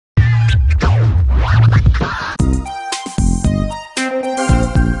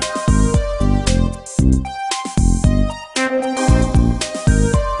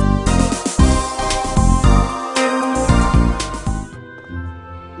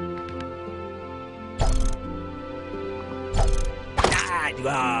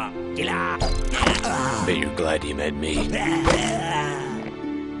Bet you're glad you met me.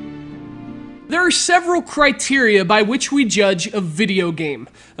 There are several criteria by which we judge a video game.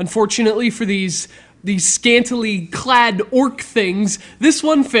 Unfortunately for these scantily clad orc things, this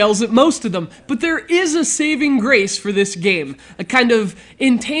one fails at most of them. But there is a saving grace for this game, a kind of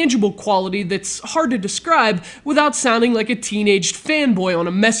intangible quality that's hard to describe without sounding like a teenaged fanboy on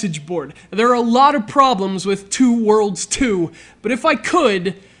a message board. There are a lot of problems with Two Worlds 2, but if I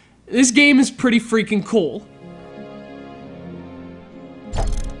could, this game is pretty freaking cool.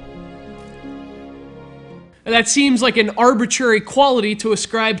 That seems like an arbitrary quality to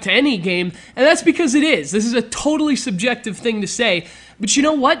ascribe to any game, and that's because it is. This is a totally subjective thing to say, but you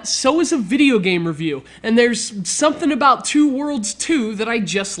know what? So is a video game review, and there's something about Two Worlds 2 that I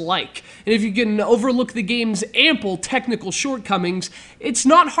just like. And if you can overlook the game's ample technical shortcomings, it's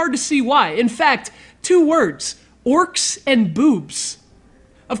not hard to see why. In fact, 2 words: orcs and boobs.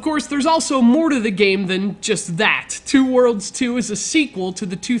 Of course, there's also more to the game than just that. Two Worlds 2 is a sequel to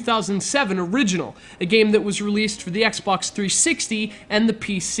the 2007 original, a game that was released for the Xbox 360 and the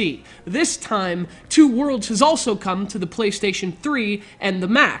PC. This time, Two Worlds has also come to the PlayStation 3 and the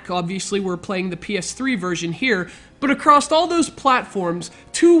Mac. Obviously, we're playing the PS3 version here, but across all those platforms,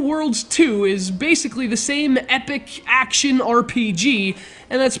 Two Worlds 2 is basically the same epic action RPG,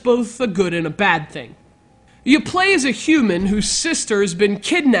 and that's both a good and a bad thing. You play as a human whose sister has been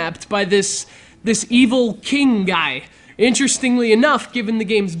kidnapped by this evil king guy. Interestingly enough, given the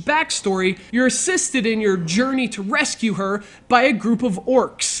game's backstory, you're assisted in your journey to rescue her by a group of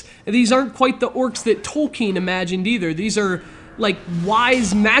orcs. These aren't quite the orcs that Tolkien imagined either. These are like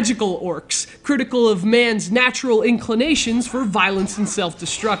wise magical orcs, critical of man's natural inclinations for violence and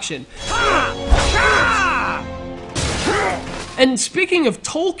self-destruction. And speaking of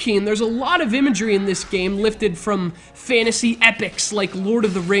Tolkien, there's a lot of imagery in this game lifted from fantasy epics like Lord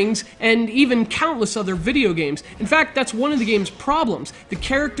of the Rings and even countless other video games. In fact, that's one of the game's problems. The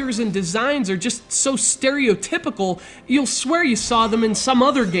characters and designs are just so stereotypical, you'll swear you saw them in some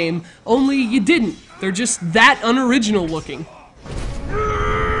other game, only you didn't. They're just that unoriginal looking.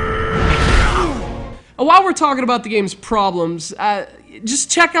 While we're talking about the game's problems,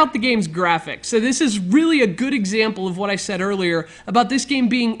 just check out the game's graphics. So this is really a good example of what I said earlier about this game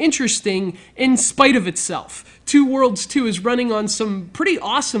being interesting in spite of itself. Two Worlds 2 is running on some pretty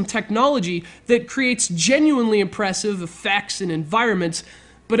awesome technology that creates genuinely impressive effects and environments,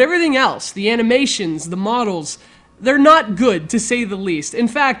 but everything else, the animations, the models, they're not good, to say the least. In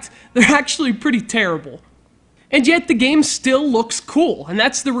fact, they're actually pretty terrible. And yet the game still looks cool, and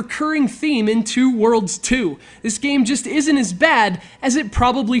that's the recurring theme in Two Worlds 2. This game just isn't as bad as it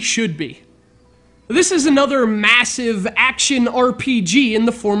probably should be. This is another massive action RPG in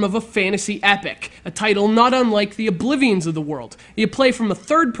the form of a fantasy epic, a title not unlike the Oblivions of the world. You play from a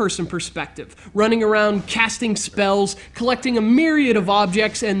third-person perspective, running around casting spells, collecting a myriad of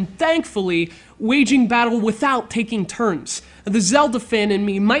objects, and thankfully, waging battle without taking turns. The Zelda fan in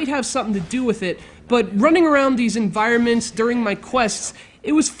me might have something to do with it, but running around these environments during my quests,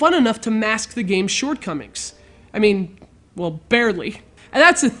 it was fun enough to mask the game's shortcomings. I mean, well, barely. And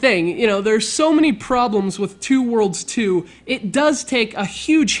that's the thing, you know, there's so many problems with Two Worlds 2, it does take a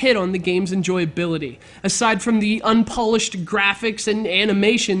huge hit on the game's enjoyability. Aside from the unpolished graphics and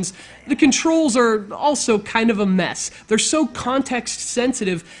animations, the controls are also kind of a mess. They're so context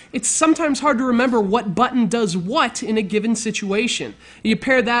sensitive, it's sometimes hard to remember what button does what in a given situation. You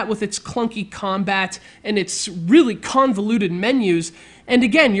pair that with its clunky combat and its really convoluted menus, and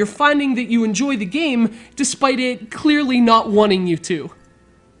again, you're finding that you enjoy the game despite it clearly not wanting you to.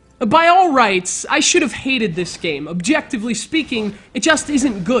 By all rights, I should have hated this game. Objectively speaking, it just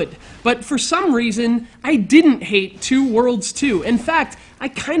isn't good. But for some reason, I didn't hate Two Worlds 2. In fact, I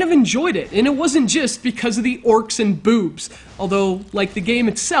kind of enjoyed it, and it wasn't just because of the orcs and boobs. Although, like the game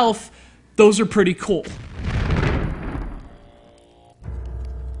itself, those are pretty cool.